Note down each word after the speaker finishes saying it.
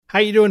How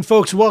you doing,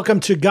 folks?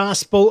 Welcome to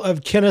Gospel of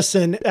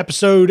Kennison,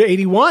 episode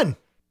 81.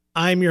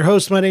 I'm your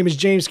host. My name is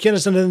James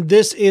Kennison, and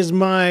this is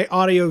my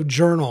audio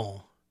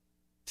journal.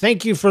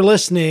 Thank you for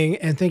listening,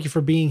 and thank you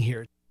for being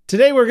here.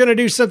 Today, we're going to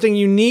do something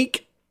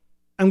unique.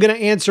 I'm going to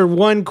answer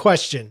one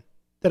question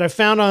that I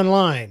found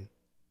online,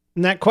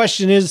 and that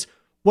question is,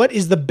 what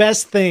is the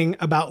best thing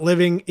about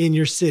living in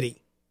your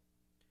city?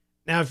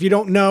 Now, if you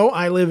don't know,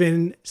 I live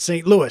in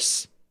St.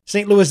 Louis.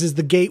 St. Louis is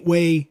the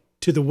gateway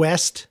to the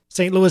West.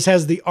 St. Louis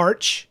has the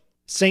Arch.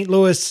 St.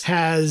 Louis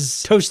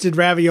has toasted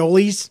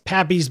raviolis,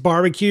 Pappy's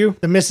Barbecue,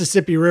 the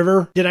Mississippi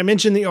River. Did I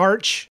mention the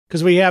Arch?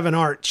 Because we have an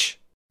arch.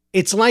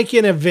 It's like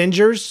in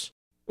Avengers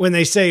when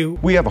they say,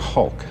 we have a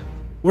Hulk.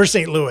 We're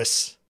St.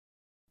 Louis.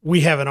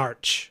 We have an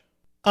arch.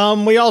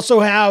 We also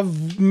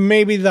have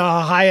maybe the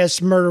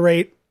highest murder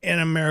rate in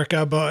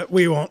America, but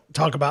we won't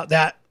talk about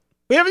that.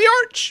 We have the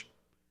Arch.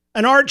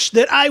 An arch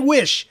that I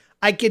wish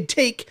I could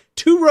take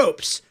two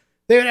ropes.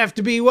 They would have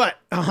to be,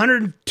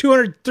 100,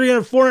 200,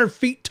 300, 400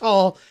 feet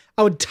tall.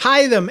 I would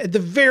tie them at the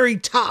very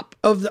top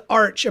of the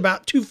arch,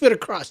 about 2 foot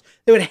across.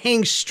 They would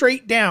hang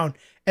straight down,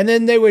 and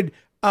then they would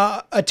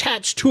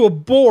attach to a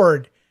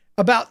board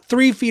about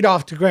 3 feet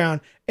off the ground,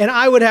 and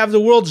I would have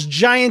the world's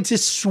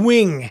giantest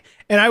swing,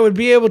 and I would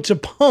be able to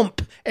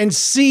pump and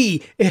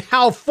see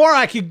how far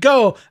I could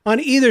go on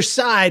either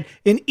side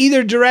in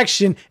either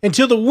direction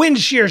until the wind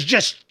shears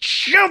just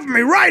shoved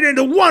me right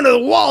into one of the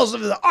walls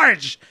of the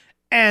arch,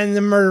 and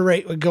the murder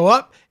rate would go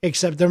up,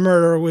 except the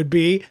murderer would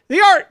be the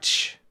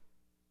arch.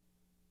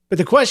 But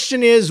the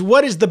question is,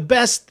 what is the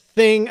best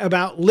thing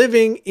about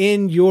living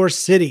in your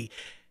city?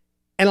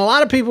 And a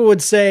lot of people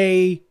would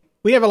say,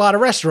 we have a lot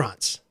of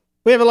restaurants.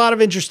 We have a lot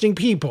of interesting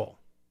people.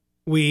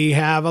 We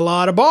have a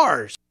lot of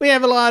bars. We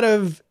have a lot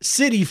of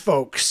city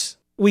folks.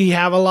 We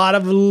have a lot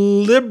of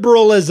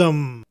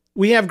liberalism.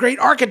 We have great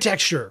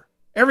architecture.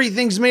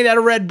 Everything's made out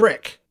of red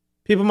brick.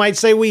 People might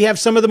say we have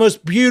some of the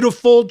most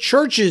beautiful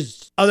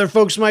churches. Other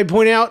folks might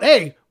point out,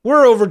 hey,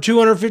 we're over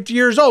 250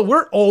 years old.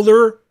 We're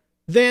older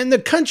than the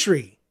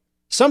country.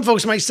 Some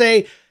folks might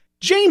say,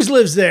 James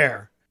lives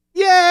there.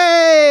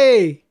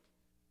 Yay!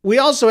 We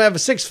also have a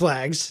Six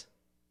Flags,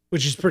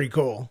 which is pretty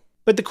cool.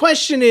 But the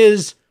question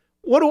is,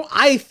 what do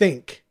I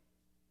think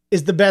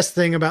is the best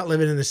thing about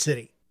living in the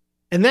city?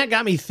 And that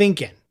got me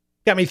thinking.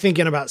 Got me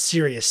thinking about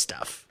serious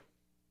stuff.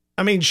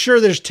 I mean,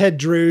 sure, there's Ted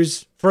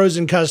Drewes,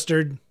 frozen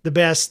custard, the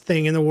best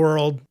thing in the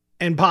world,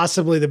 and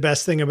possibly the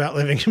best thing about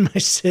living in my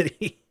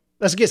city.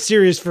 Let's get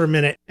serious for a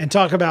minute and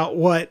talk about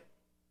what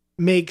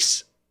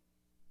makes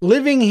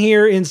living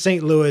here in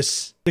St.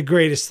 Louis the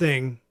greatest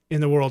thing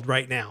in the world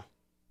right now,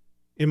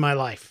 in my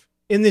life,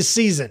 in this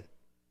season,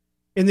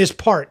 in this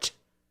part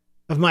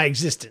of my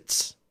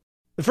existence.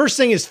 The first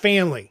thing is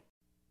family.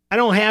 I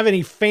don't have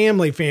any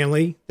family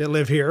that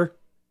live here,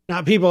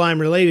 not people I'm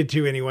related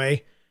to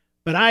anyway,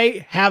 but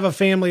I have a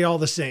family all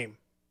the same.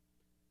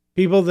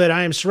 People that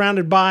I am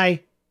surrounded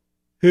by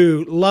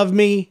who love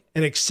me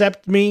and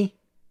accept my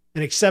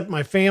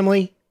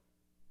family.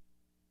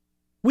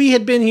 We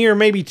had been here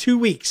maybe 2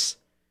 weeks,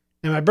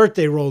 and my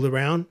birthday rolled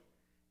around,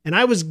 and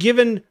I was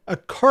given a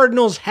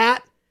Cardinals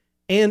hat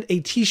and a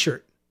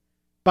t-shirt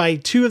by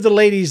two of the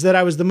ladies that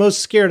I was the most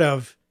scared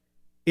of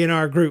in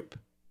our group.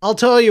 I'll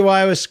tell you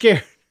why I was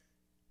scared.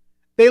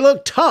 They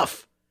looked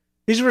tough.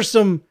 These were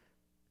some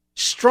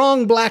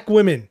strong black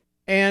women,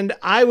 and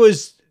I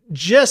was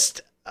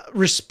just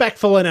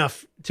respectful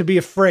enough to be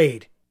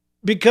afraid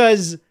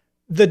because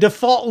the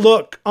default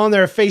look on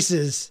their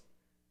faces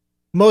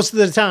most of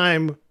the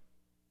time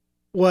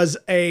was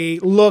a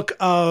look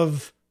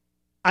of,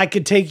 I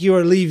could take you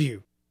or leave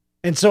you.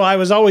 And so I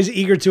was always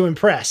eager to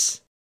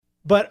impress.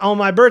 But on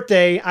my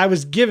birthday, I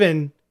was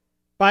given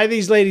by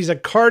these ladies a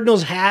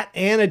Cardinals hat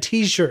and a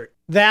t-shirt.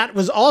 That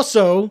was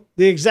also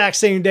the exact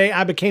same day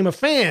I became a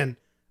fan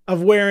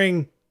of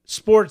wearing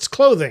sports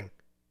clothing.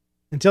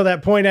 Until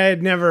that point,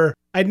 I'd never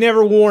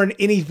worn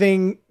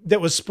anything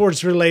that was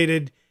sports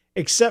related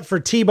except for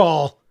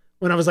T-ball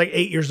when I was like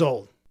 8 years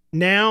old.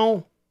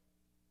 Now,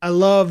 I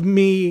love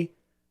me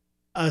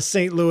a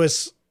St.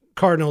 Louis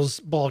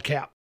Cardinals ball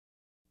cap.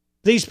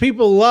 These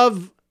people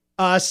love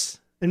us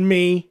and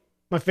me,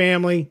 my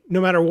family, no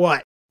matter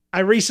what. I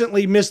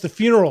recently missed the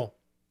funeral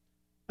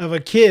of a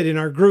kid in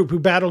our group who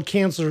battled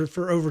cancer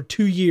for over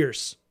 2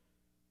 years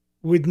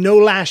with no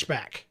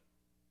lashback.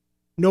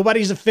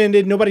 Nobody's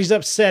offended. Nobody's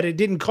upset. It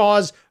didn't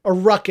cause a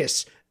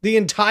ruckus. The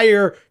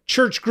entire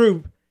church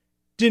group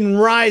didn't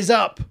rise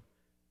up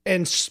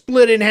and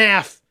split in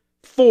half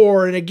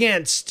for and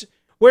against.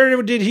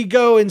 Where did he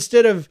go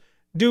instead of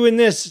doing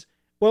this?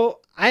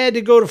 Well, I had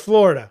to go to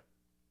Florida.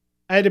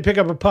 I had to pick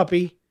up a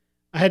puppy.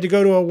 I had to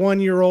go to a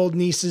 1-year-old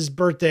niece's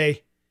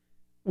birthday.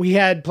 We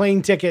had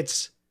plane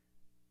tickets.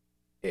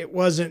 It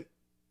wasn't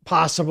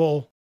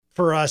possible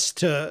for us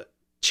to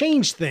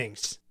change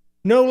things.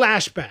 No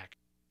lashback.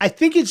 I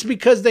think it's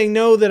because they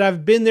know that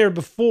I've been there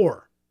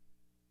before.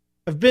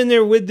 I've been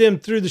there with them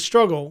through the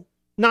struggle.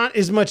 Not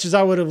as much as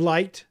I would have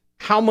liked.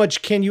 How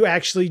much can you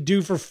actually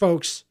do for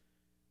folks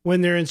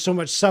when they're in so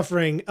much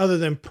suffering other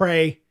than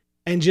pray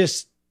and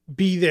just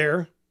be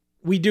there?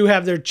 We do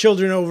have their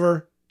children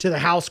over to the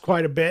house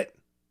quite a bit,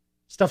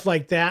 stuff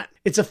like that.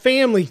 It's a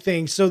family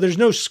thing, so there's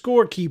no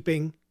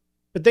scorekeeping,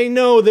 but they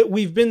know that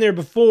we've been there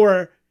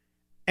before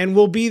and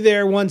we'll be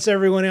there once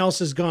everyone else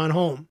has gone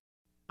home.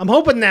 I'm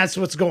hoping that's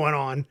what's going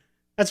on.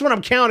 That's what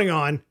I'm counting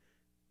on.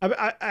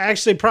 I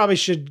actually probably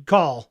should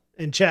call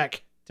and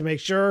check to make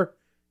sure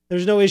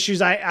there's no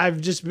issues.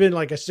 I've just been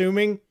like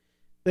assuming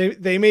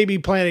they may be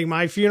planning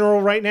my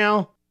funeral right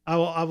now.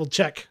 I will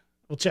check.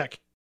 We'll check.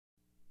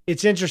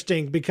 It's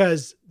interesting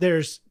because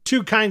there's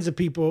two kinds of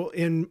people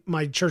in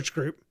my church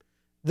group.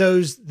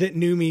 Those that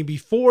knew me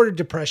before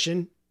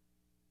depression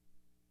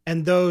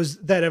and those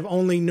that have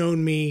only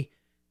known me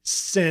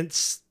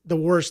since the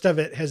worst of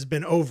it has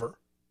been over.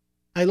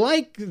 I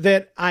like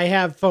that I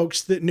have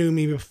folks that knew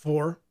me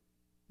before,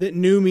 that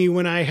knew me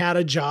when I had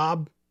a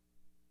job,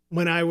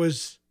 when I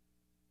was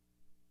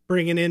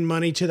bringing in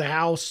money to the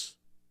house,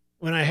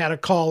 when I had a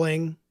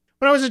calling,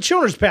 when I was a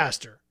children's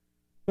pastor,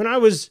 when I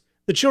was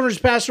the children's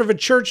pastor of a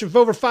church of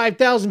over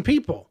 5,000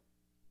 people.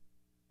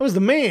 I was the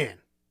man.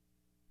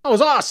 I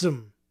was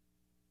awesome.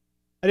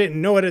 I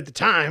didn't know it at the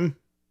time,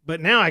 but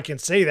now I can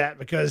say that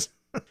because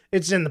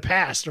it's in the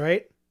past,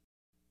 right?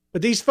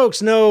 But these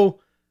folks know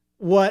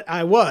what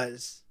I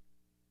was,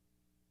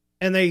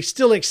 and they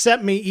still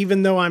accept me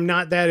even though I'm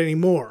not that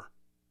anymore.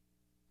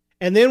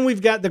 And then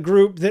we've got the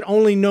group that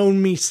only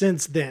known me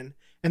since then,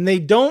 and they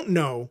don't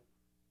know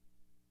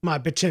my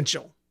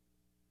potential.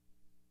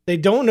 They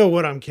don't know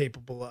what I'm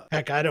capable of.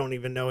 Heck, I don't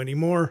even know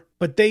anymore,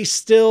 but they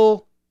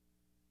still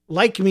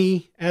like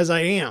me as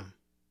I am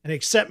and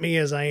accept me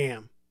as I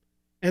am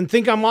and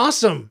think I'm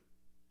awesome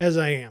as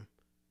I am,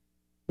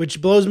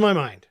 which blows my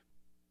mind.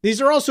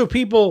 These are also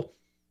people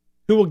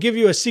who will give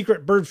you a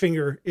secret bird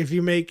finger if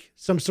you make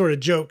some sort of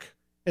joke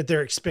at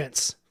their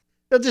expense.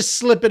 They'll just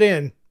slip it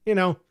in. You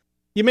know,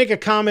 you make a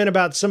comment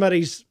about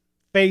somebody's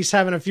face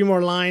having a few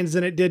more lines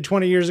than it did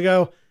 20 years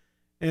ago,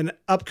 and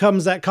up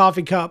comes that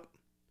coffee cup,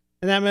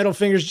 and that middle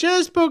finger's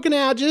just poking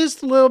out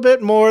just a little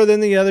bit more than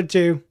the other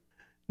two.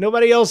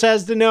 Nobody else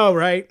has to know,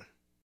 right?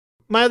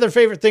 My other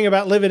favorite thing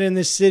about living in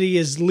this city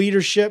is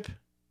leadership.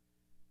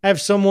 I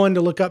have someone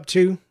to look up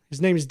to.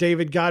 His name is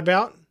David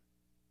Godbout.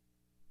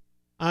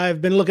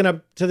 I've been looking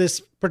up to this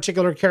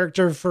particular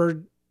character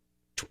for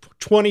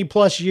 20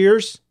 plus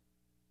years.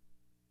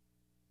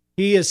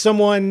 He is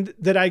someone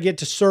that I get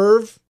to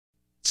serve,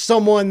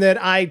 someone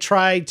that I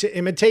try to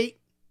imitate.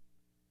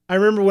 I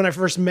remember when I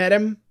first met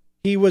him,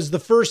 he was the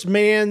first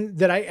man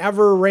that I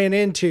ever ran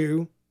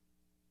into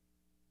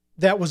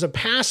that was a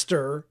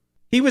pastor.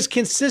 He was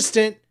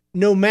consistent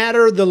no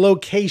matter the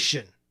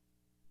location.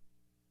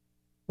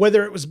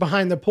 Whether it was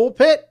behind the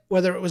pulpit,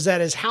 whether it was at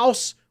his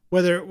house,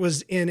 whether it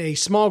was in a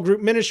small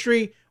group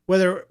ministry,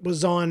 whether it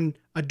was on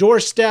a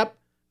doorstep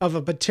of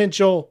a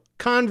potential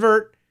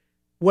convert,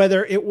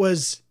 whether it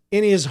was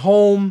in his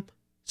home,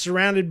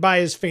 surrounded by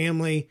his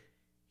family,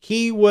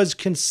 he was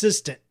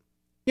consistent.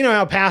 You know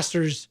how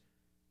pastors,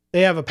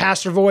 they have a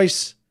pastor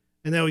voice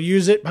and they'll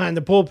use it behind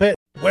the pulpit.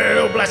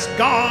 Well, bless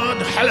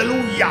God,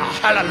 hallelujah,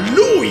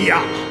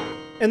 hallelujah.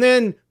 And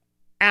then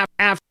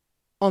after,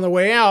 on the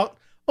way out,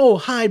 oh,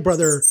 hi,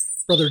 Brother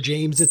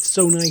James. It's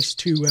so nice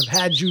to have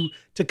had you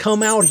to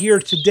come out here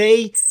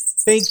today.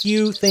 Thank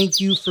you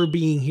for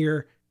being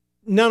here.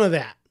 None of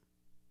that.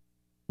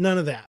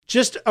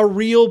 Just a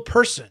real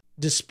person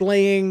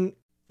displaying,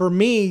 for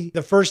me,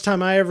 the first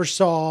time I ever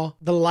saw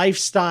the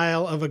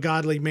lifestyle of a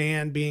godly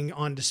man being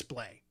on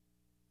display.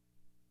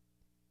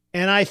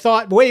 And I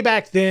thought way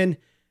back then,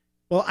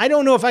 well, I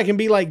don't know if I can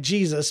be like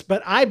Jesus,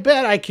 but I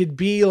bet I could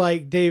be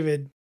like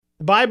David.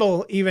 The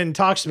Bible even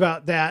talks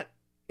about that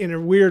in a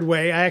weird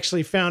way. I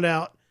actually found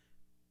out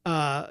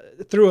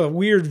through a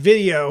weird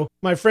video.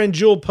 My friend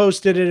Jewel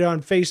posted it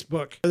on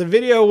Facebook. The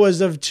video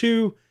was of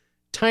two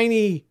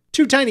tiny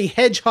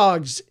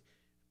hedgehogs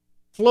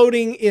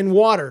floating in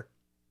water.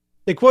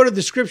 They quoted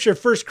the scripture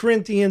 1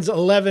 Corinthians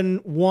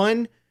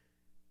 11:1.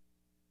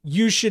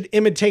 You should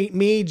imitate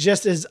me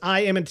just as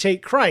I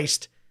imitate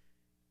Christ.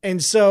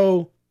 And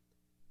so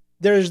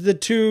there's the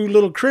two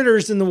little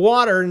critters in the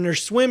water and they're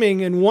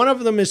swimming, and one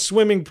of them is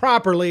swimming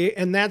properly,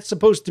 and that's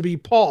supposed to be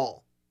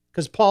Paul,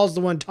 because Paul's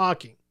the one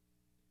talking.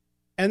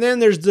 And then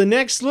there's the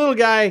next little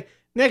guy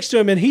next to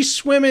him, and he's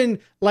swimming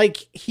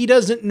like he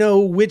doesn't know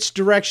which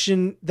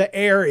direction the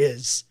air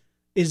is.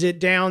 Is it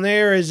down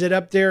there? Is it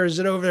up there? Is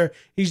it over there?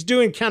 He's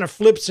doing kind of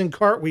flips and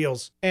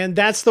cartwheels. And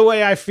that's the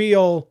way I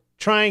feel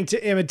trying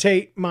to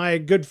imitate my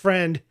good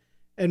friend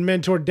and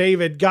mentor,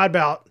 David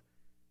Godbout.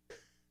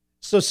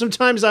 So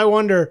sometimes I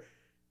wonder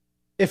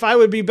if I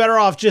would be better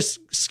off just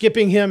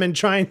skipping him and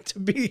trying to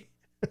be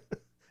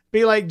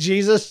like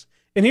Jesus.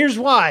 And here's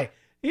why.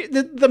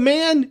 The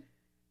man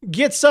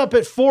gets up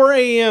at 4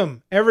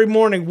 a.m. every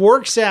morning,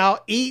 works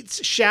out,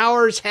 eats,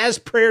 showers, has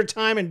prayer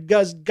time, and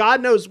does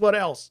God knows what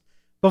else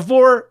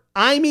before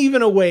I'm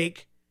even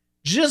awake,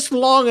 just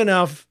long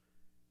enough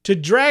to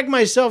drag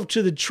myself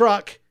to the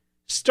truck,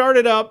 start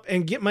it up,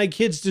 and get my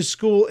kids to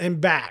school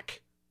and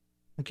back.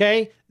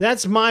 Okay?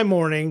 That's my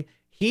morning.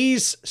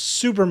 He's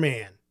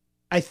Superman.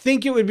 I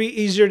think it would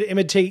be easier to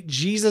imitate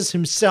Jesus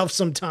himself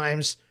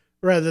sometimes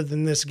rather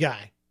than this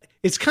guy.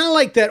 It's kind of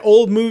like that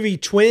old movie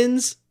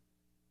Twins.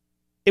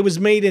 It was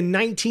made in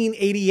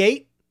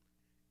 1988.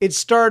 It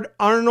starred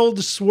Arnold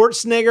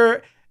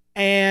Schwarzenegger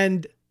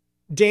and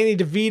Danny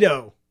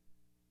DeVito.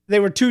 They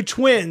were two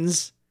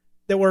twins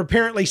that were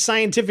apparently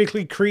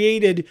scientifically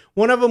created.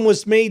 One of them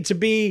was made to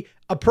be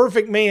a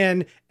perfect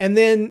man. And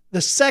then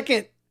the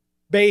second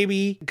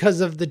baby,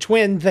 because of the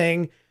twin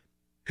thing,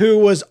 who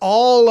was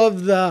all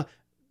of the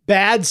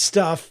bad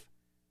stuff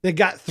that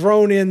got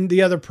thrown in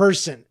the other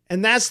person.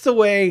 And that's the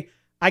way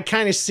I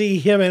kind of see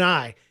him and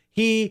I.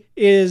 He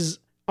is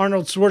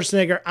Arnold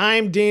Schwarzenegger.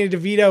 I'm Danny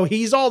DeVito.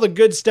 He's all the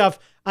good stuff.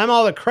 I'm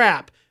all the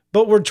crap.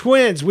 But we're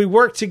twins. We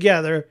work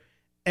together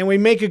and we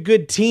make a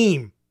good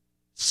team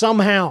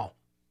somehow.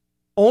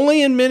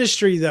 Only in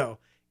ministry, though.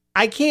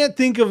 I can't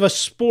think of a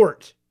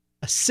sport,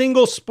 a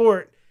single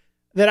sport,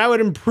 that I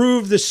would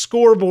improve the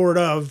scoreboard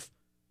of.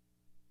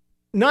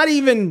 Not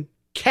even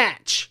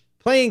catch,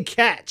 playing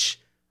catch,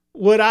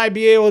 would I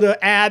be able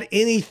to add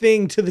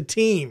anything to the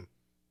team.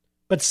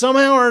 But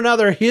somehow or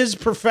another, his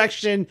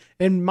perfection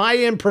and my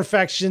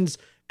imperfections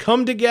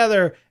come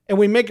together and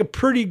we make a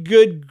pretty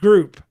good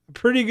group, a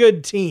pretty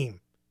good team.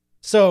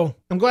 So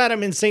I'm glad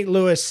I'm in St.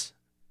 Louis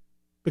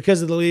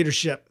because of the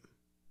leadership.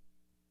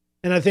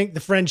 And I think the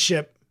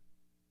friendship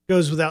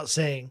goes without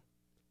saying.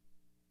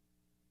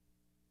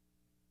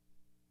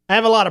 I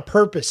have a lot of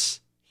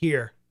purpose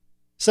here.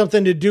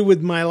 Something to do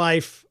with my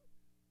life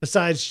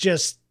besides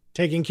just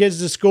taking kids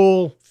to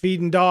school,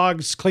 feeding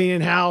dogs,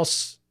 cleaning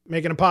house,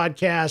 making a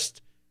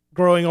podcast,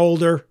 growing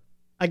older.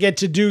 I get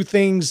to do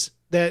things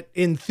that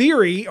in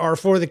theory are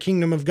for the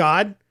kingdom of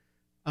God.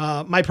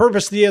 My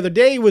purpose the other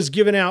day was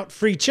giving out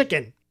free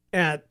chicken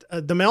at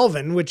the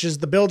Melvin, which is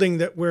the building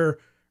that we're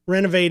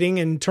renovating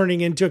and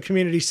turning into a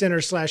community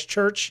center /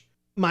 church.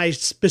 My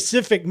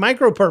specific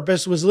micro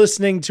purpose was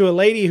listening to a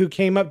lady who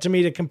came up to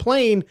me to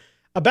complain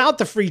about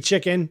the free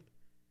chicken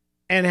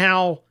and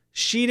how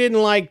she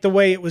didn't like the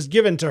way it was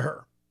given to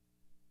her.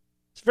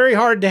 It's very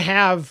hard to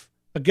have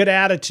a good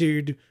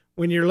attitude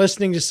when you're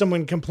listening to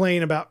someone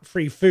complain about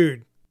free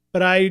food.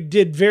 But I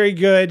did very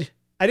good.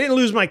 I didn't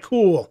lose my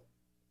cool.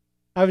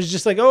 I was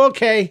just like, oh,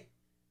 okay,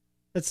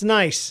 that's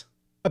nice.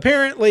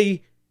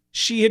 Apparently,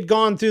 she had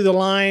gone through the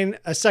line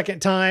a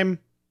second time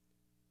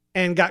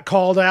and got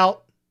called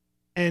out,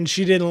 and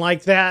she didn't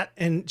like that,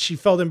 and she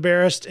felt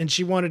embarrassed, and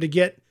she wanted to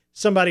get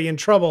somebody in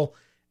trouble,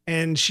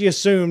 and she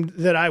assumed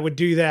that I would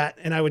do that,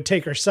 and I would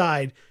take her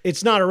side.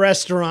 It's not a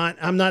restaurant.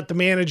 I'm not the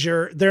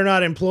manager. They're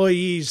not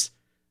employees.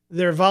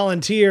 They're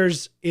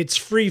volunteers. It's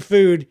free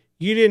food.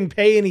 You didn't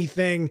pay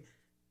anything.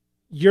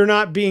 You're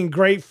not being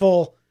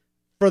grateful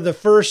for the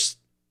first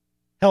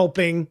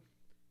helping.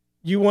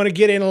 You want to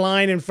get in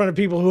line in front of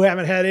people who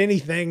haven't had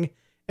anything.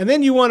 And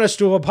then you want us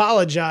to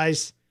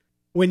apologize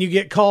when you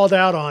get called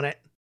out on it.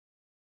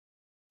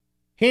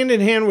 Hand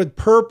in hand with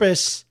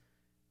purpose,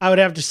 I would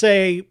have to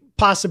say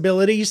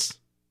possibilities.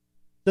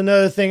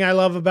 Another thing I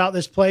love about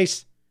this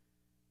place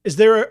is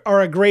there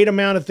are a great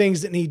amount of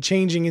things that need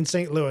changing in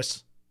St.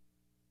 Louis.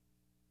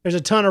 There's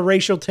a ton of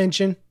racial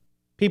tension.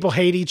 People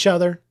hate each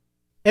other.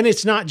 And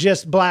it's not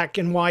just black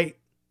and white.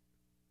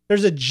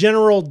 There's a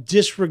general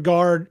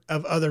disregard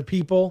of other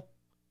people.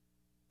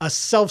 A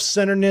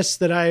self-centeredness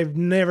that I've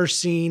never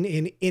seen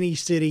in any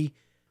city.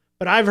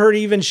 But I've heard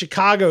even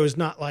Chicago is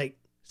not like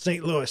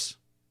St. Louis.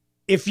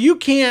 If you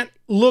can't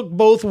look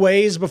both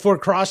ways before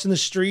crossing the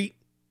street,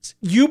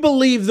 you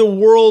believe the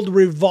world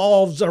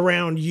revolves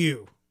around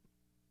you.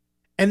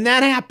 And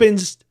that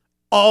happens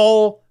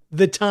all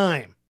the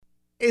time.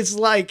 It's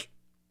like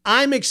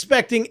I'm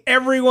expecting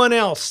everyone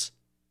else,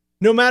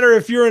 no matter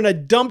if you're in a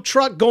dump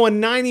truck going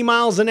 90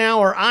 miles an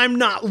hour, I'm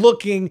not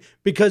looking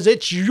because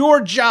it's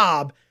your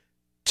job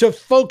to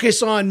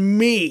focus on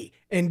me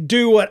and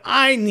do what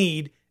I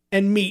need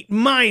and meet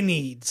my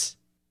needs.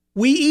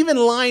 We even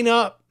line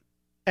up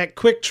at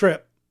Quick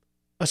Trip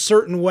a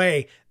certain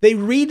way. They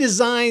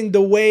redesigned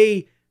the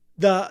way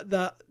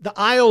the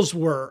aisles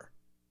were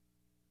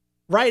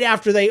right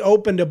after they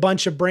opened a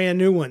bunch of brand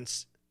new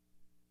ones,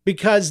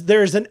 because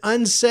there's an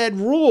unsaid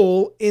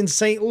rule in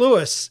St.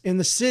 Louis, in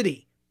the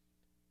city,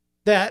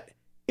 that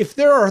if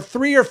there are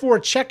 3 or 4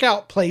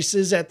 checkout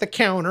places at the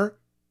counter,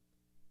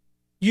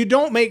 you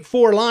don't make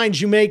 4 lines,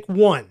 you make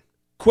 1.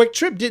 Quick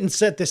Trip didn't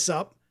set this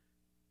up.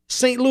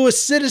 St.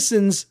 Louis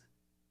citizens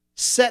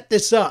set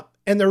this up.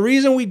 And the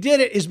reason we did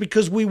it is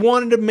because we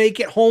wanted to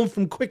make it home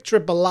from Quick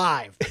Trip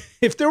alive.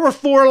 If there were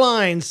 4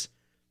 lines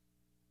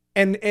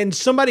and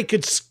somebody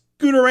could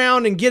scoot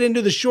around and get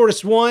into the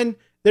shortest one,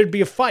 there'd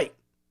be a fight.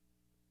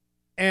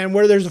 And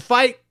where there's a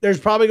fight, there's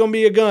probably going to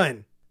be a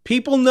gun.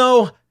 People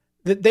know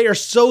that they are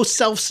so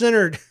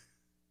self-centered.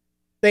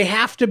 They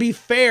have to be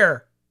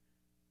fair.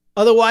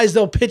 Otherwise,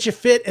 they'll pitch a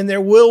fit and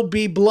there will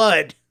be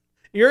blood.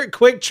 You're at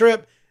Quick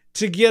Trip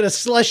to get a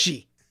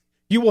slushie.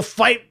 You will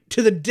fight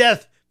to the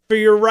death for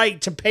your right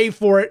to pay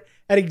for it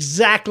at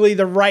exactly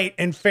the right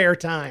and fair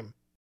time.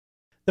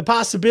 The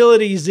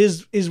possibilities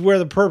is where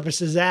the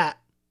purpose is at.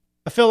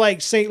 I feel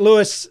like St.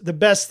 Louis, the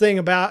best thing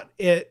about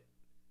it,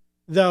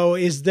 though,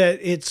 is that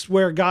it's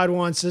where God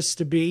wants us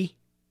to be.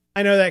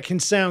 I know that can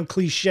sound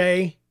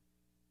cliche.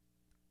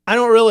 I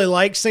don't really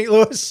like St.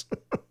 Louis,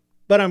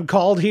 but I'm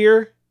called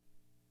here,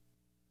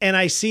 and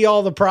I see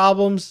all the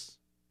problems,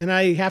 and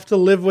I have to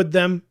live with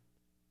them.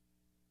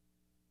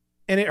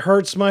 And it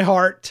hurts my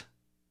heart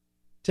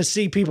to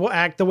see people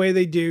act the way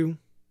they do,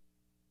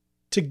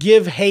 to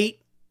give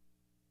hate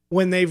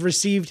when they've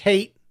received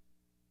hate.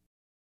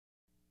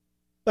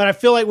 But I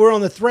feel like we're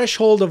on the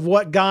threshold of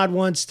what God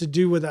wants to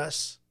do with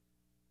us.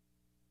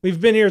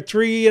 We've been here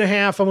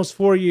 3.5, almost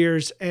 4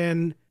 years,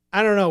 and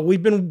I don't know,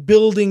 we've been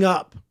building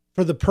up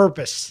for the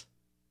purpose.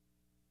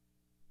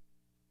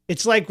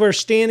 It's like we're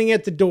standing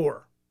at the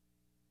door.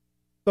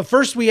 But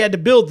first we had to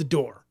build the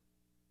door.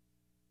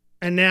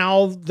 And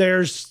now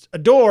there's a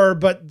door,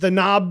 but the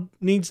knob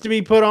needs to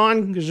be put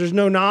on because there's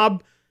no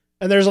knob.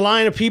 And there's a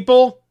line of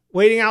people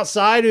waiting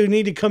outside who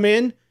need to come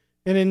in.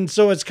 And then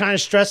so it's kind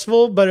of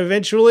stressful, but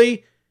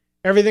eventually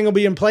everything will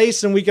be in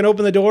place and we can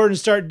open the door and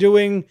start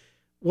doing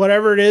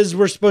whatever it is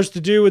we're supposed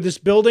to do with this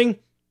building.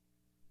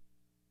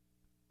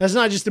 That's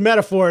not just a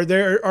metaphor.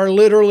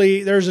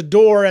 There's a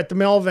door at the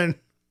Melvin,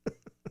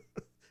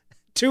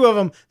 2 of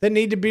them that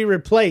need to be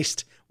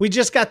replaced. We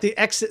just got the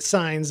exit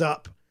signs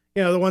up,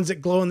 the ones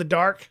that glow in the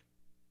dark.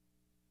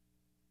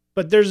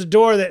 But there's a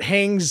door that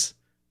hangs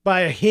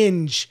by a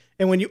hinge,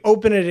 and when you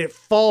open it, it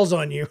falls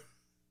on you.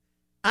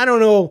 I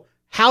don't know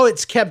how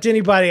it's kept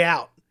anybody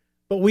out,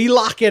 but we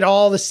lock it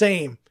all the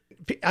same.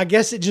 I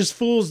guess it just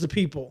fools the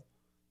people.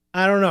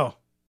 I don't know.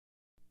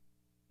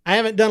 I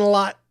haven't done a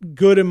lot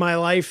good in my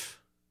life.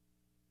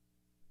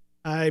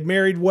 I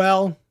married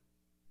well.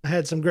 I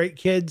had some great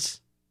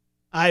kids.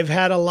 I've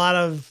had a lot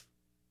of,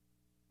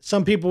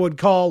 some people would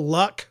call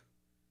luck.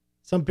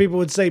 Some people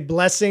would say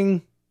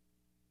blessing.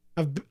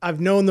 I've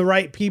known the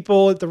right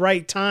people at the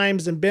right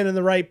times and been in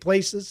the right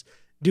places,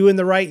 doing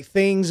the right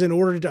things in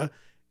order to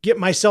get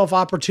myself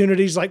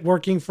opportunities like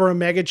working for a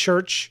mega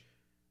church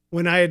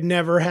when I had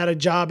never had a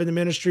job in the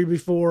ministry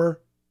before.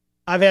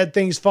 I've had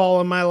things fall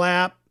in my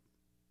lap.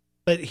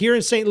 But here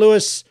in St.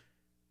 Louis,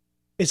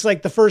 it's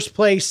like the first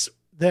place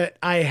that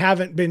I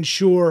haven't been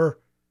sure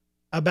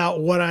about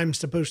what I'm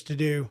supposed to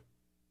do.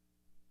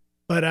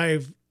 But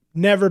I've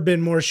never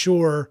been more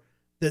sure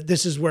that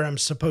this is where I'm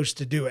supposed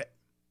to do it.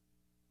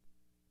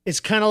 It's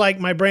kind of like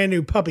my brand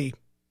new puppy,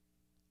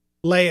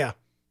 Leia.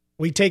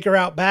 We take her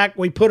out back.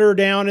 We put her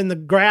down in the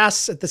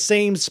grass at the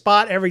same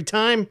spot every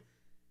time.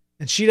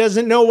 And she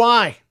doesn't know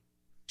why.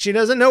 She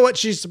doesn't know what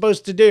she's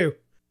supposed to do.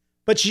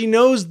 But she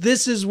knows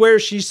this is where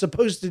she's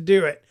supposed to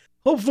do it.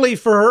 Hopefully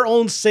for her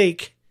own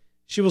sake,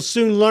 she will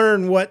soon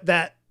learn what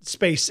that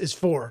space is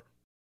for.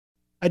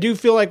 I do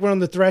feel like we're on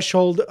the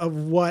threshold of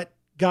what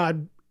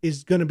God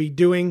is going to be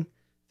doing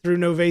through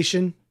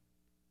Novation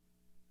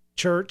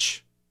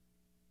Church.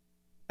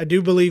 I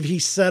do believe he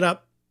set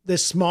up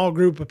this small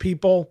group of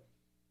people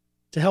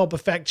to help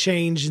affect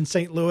change in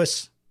St.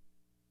 Louis.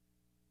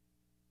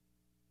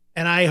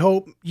 And I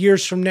hope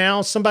years from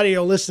now, somebody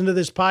will listen to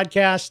this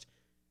podcast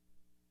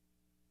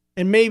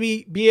and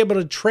maybe be able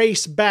to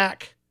trace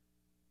back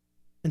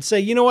and say,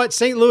 you know what,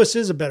 St. Louis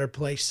is a better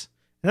place.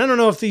 And I don't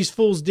know if these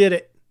fools did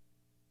it,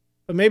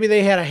 but maybe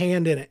they had a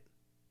hand in it.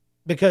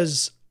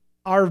 Because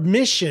our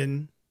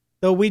mission,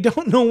 though we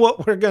don't know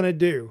what we're going to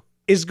do,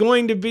 is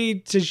going to be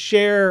to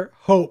share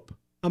hope,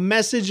 a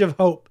message of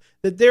hope,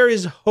 that there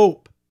is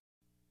hope.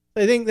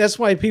 I think that's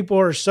why people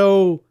are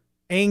so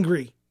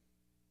angry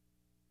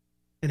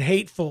and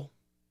hateful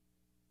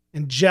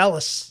and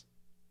jealous.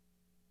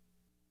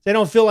 They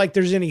don't feel like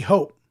there's any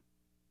hope.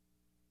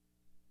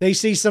 They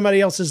see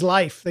somebody else's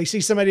life. They see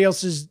somebody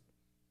else's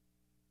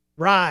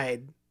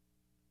ride.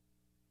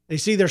 They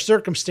see their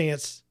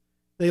circumstance.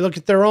 They look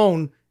at their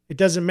own. It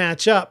doesn't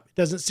match up. It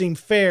doesn't seem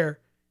fair.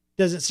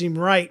 It doesn't seem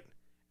right.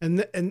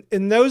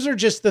 And those are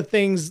just the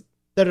things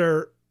that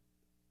are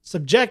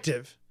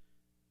subjective.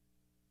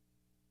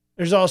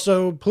 There's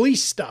also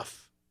police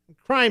stuff,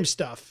 crime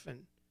stuff,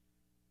 and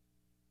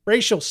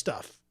racial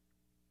stuff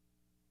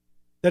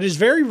that is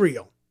very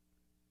real.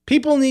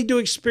 People need to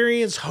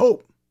experience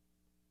hope,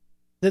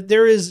 that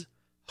there is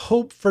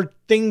hope for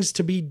things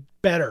to be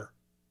better.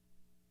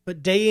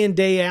 But day in,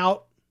 day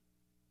out,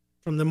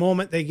 from the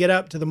moment they get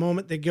up to the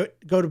moment they go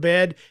to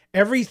bed,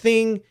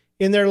 everything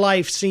in their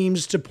life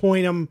seems to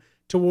point them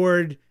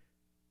toward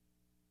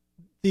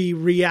the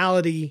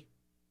reality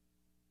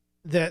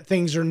that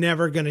things are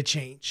never going to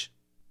change.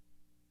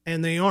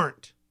 And they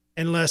aren't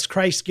unless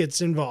Christ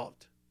gets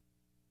involved.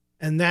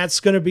 And that's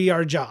going to be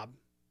our job,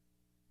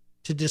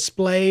 to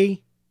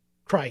display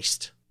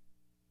Christ.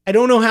 I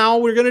don't know how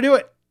we're going to do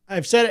it.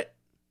 I've said it.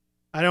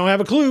 I don't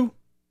have a clue.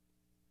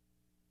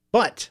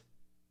 But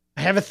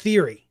I have a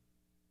theory.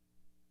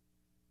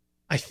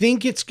 I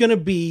think it's going to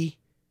be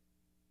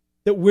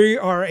that we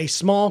are a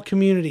small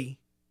community,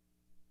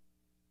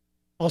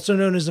 also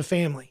known as a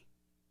family.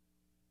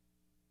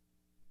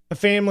 A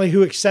family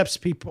who accepts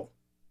people,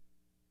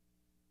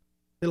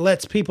 that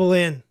lets people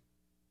in,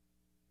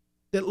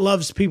 that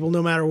loves people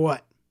no matter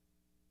what.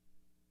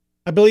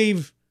 I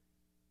believe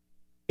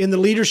in the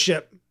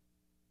leadership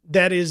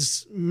that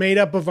is made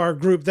up of our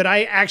group that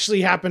I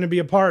actually happen to be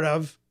a part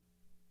of,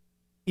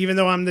 even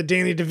though I'm the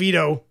Danny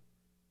DeVito.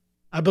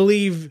 I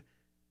believe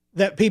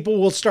that people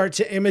will start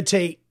to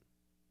imitate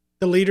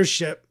the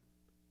leadership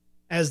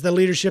as the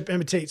leadership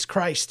imitates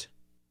Christ.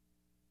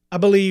 I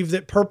believe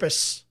that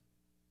purpose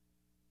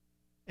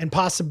and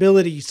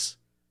possibilities,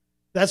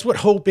 that's what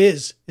hope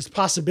is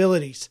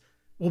possibilities,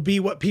 will be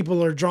what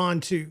people are drawn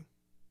to.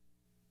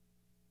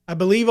 I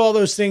believe all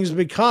those things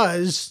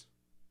because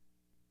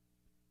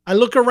I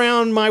look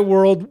around my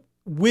world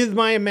with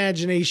my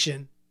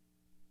imagination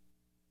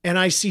and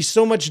I see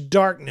so much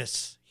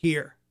darkness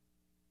here,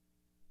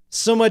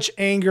 so much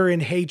anger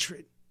and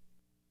hatred.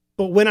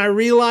 But when I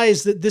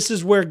realize that this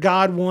is where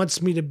God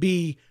wants me to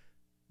be,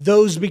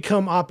 those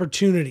become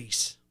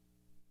opportunities,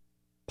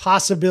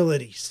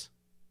 possibilities,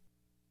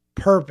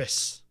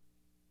 purpose,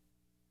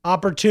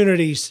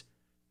 opportunities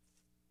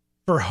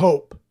for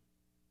hope,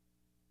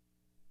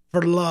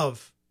 for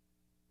love,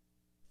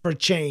 for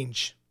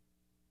change.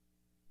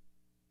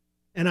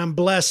 And I'm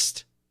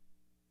blessed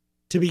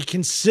to be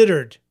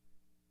considered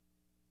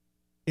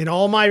in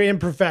all my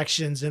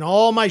imperfections and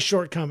all my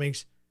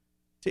shortcomings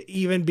to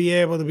even be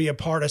able to be a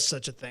part of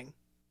such a thing.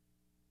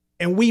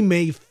 And we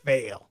may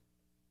fail.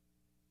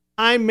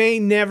 I may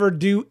never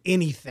do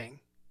anything.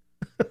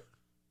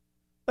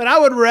 But I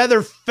would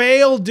rather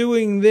fail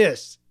doing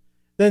this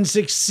than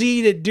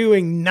succeed at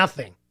doing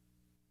nothing.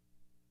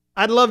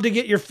 I'd love to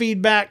get your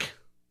feedback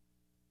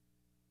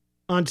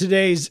on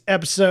today's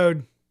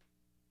episode.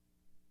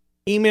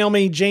 Email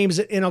me,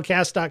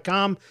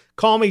 james@nlcast.com.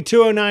 Call me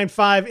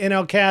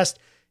 2095-NLCast.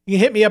 You can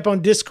hit me up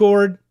on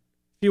Discord if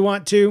you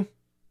want to.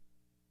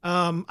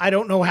 I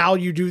don't know how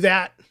you do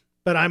that,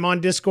 but I'm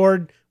on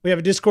Discord. We have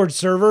a Discord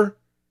server.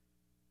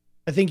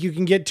 I think you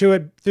can get to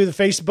it through the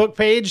Facebook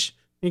page.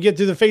 You get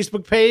through the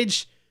Facebook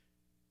page,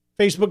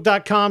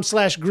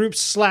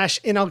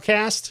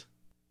 facebook.com/groups/NLCast.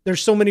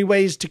 There's so many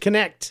ways to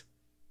connect.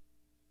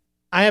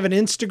 I have an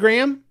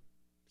Instagram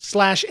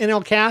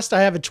 /NLCast.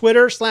 I have a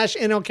Twitter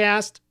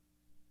 /NLCast.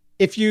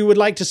 If you would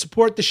like to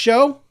support the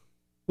show,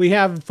 we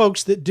have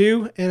folks that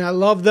do, and I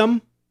love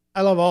them.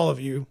 I love all of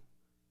you,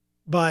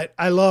 but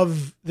I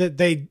love that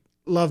they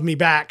love me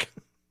back.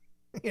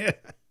 Yeah.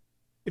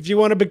 If you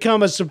want to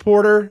become a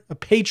supporter, a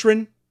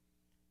patron,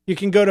 you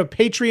can go to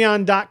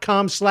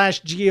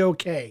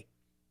patreon.com/GOK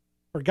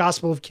for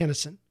Gospel of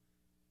Kinnison. You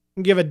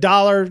can give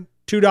 $1,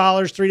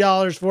 $2,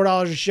 $3,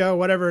 $4 a show,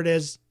 whatever it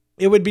is.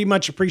 It would be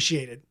much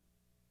appreciated.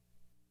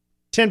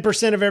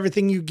 10% of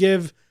everything you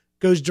give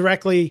goes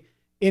directly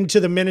into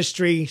the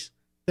ministry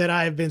that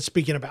I have been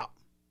speaking about.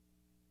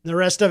 The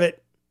rest of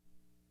it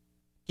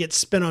gets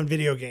spent on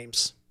video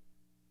games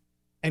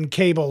and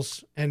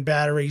cables and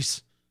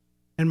batteries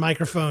and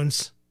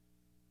microphones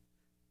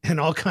and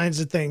all kinds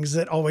of things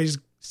that always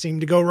seem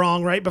to go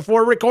wrong right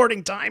before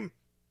recording time.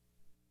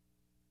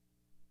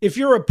 If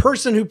you're a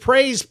person who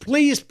prays,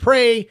 please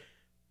pray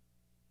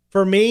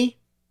for me,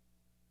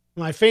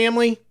 my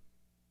family,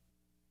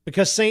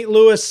 because St.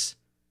 Louis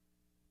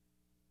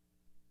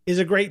is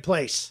a great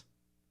place,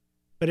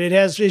 but it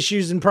has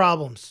issues and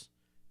problems,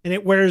 and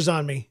it wears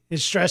on me. It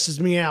stresses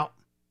me out.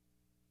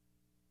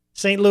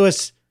 St.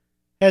 Louis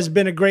has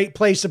been a great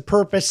place of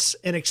purpose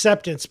and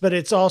acceptance, but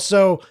it's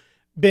also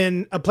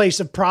been a place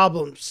of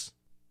problems.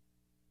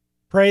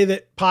 Pray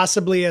that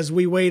possibly as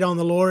we wait on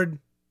the Lord,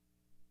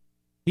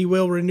 He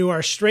will renew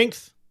our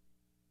strength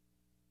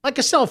like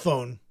a cell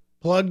phone,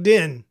 plugged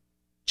in,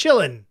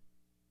 chilling,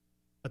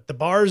 but the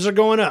bars are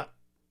going up.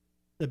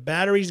 The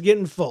battery's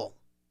getting full.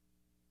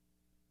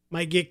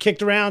 Might get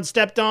kicked around,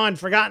 stepped on,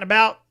 forgotten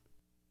about,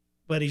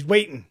 but he's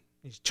waiting.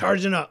 He's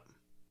charging up.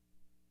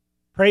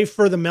 Pray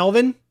for the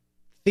Melvin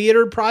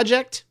Theater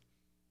project,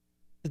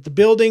 that the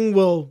building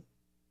will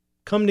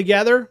come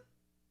together.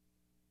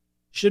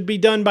 Should be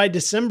done by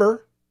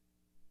December.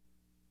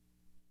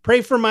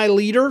 Pray for my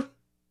leader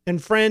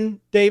and friend,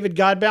 David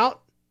Godbout.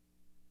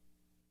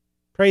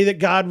 Pray that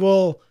God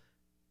will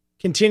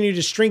continue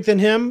to strengthen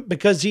him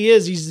because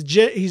he's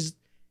the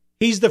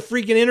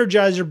freaking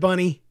Energizer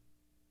Bunny.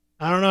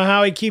 I don't know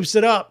how he keeps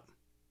it up.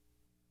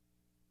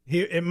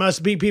 It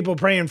must be people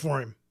praying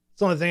for him. It's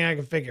the only thing I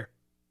can figure.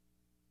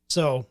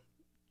 So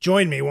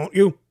join me, won't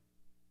you?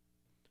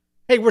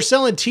 Hey, we're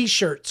selling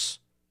t-shirts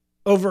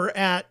over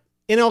at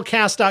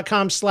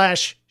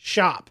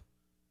nlcast.com/shop.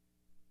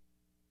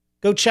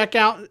 Go check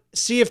out,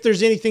 see if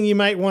there's anything you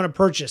might want to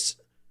purchase.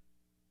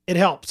 It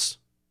helps.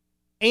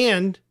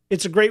 And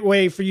it's a great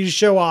way for you to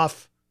show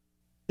off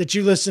that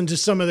you listen to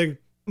some of the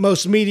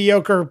most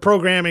mediocre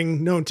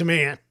programming known to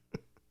man.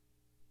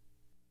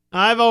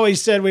 I've always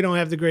said we don't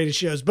have the greatest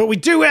shows, but we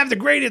do have the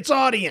greatest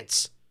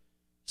audience.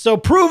 So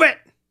prove it.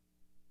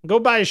 Go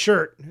buy a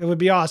shirt. It would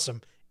be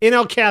awesome.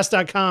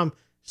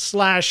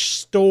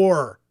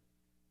 nlcast.com/store.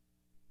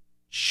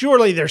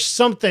 Surely there's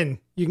something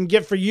you can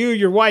get for you,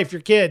 your wife,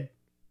 your kid.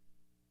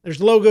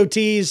 There's logo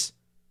tees.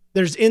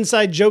 There's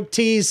inside joke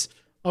tees.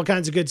 All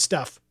kinds of good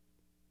stuff.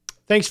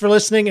 Thanks for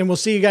listening, and we'll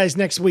see you guys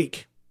next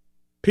week.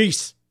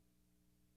 Peace.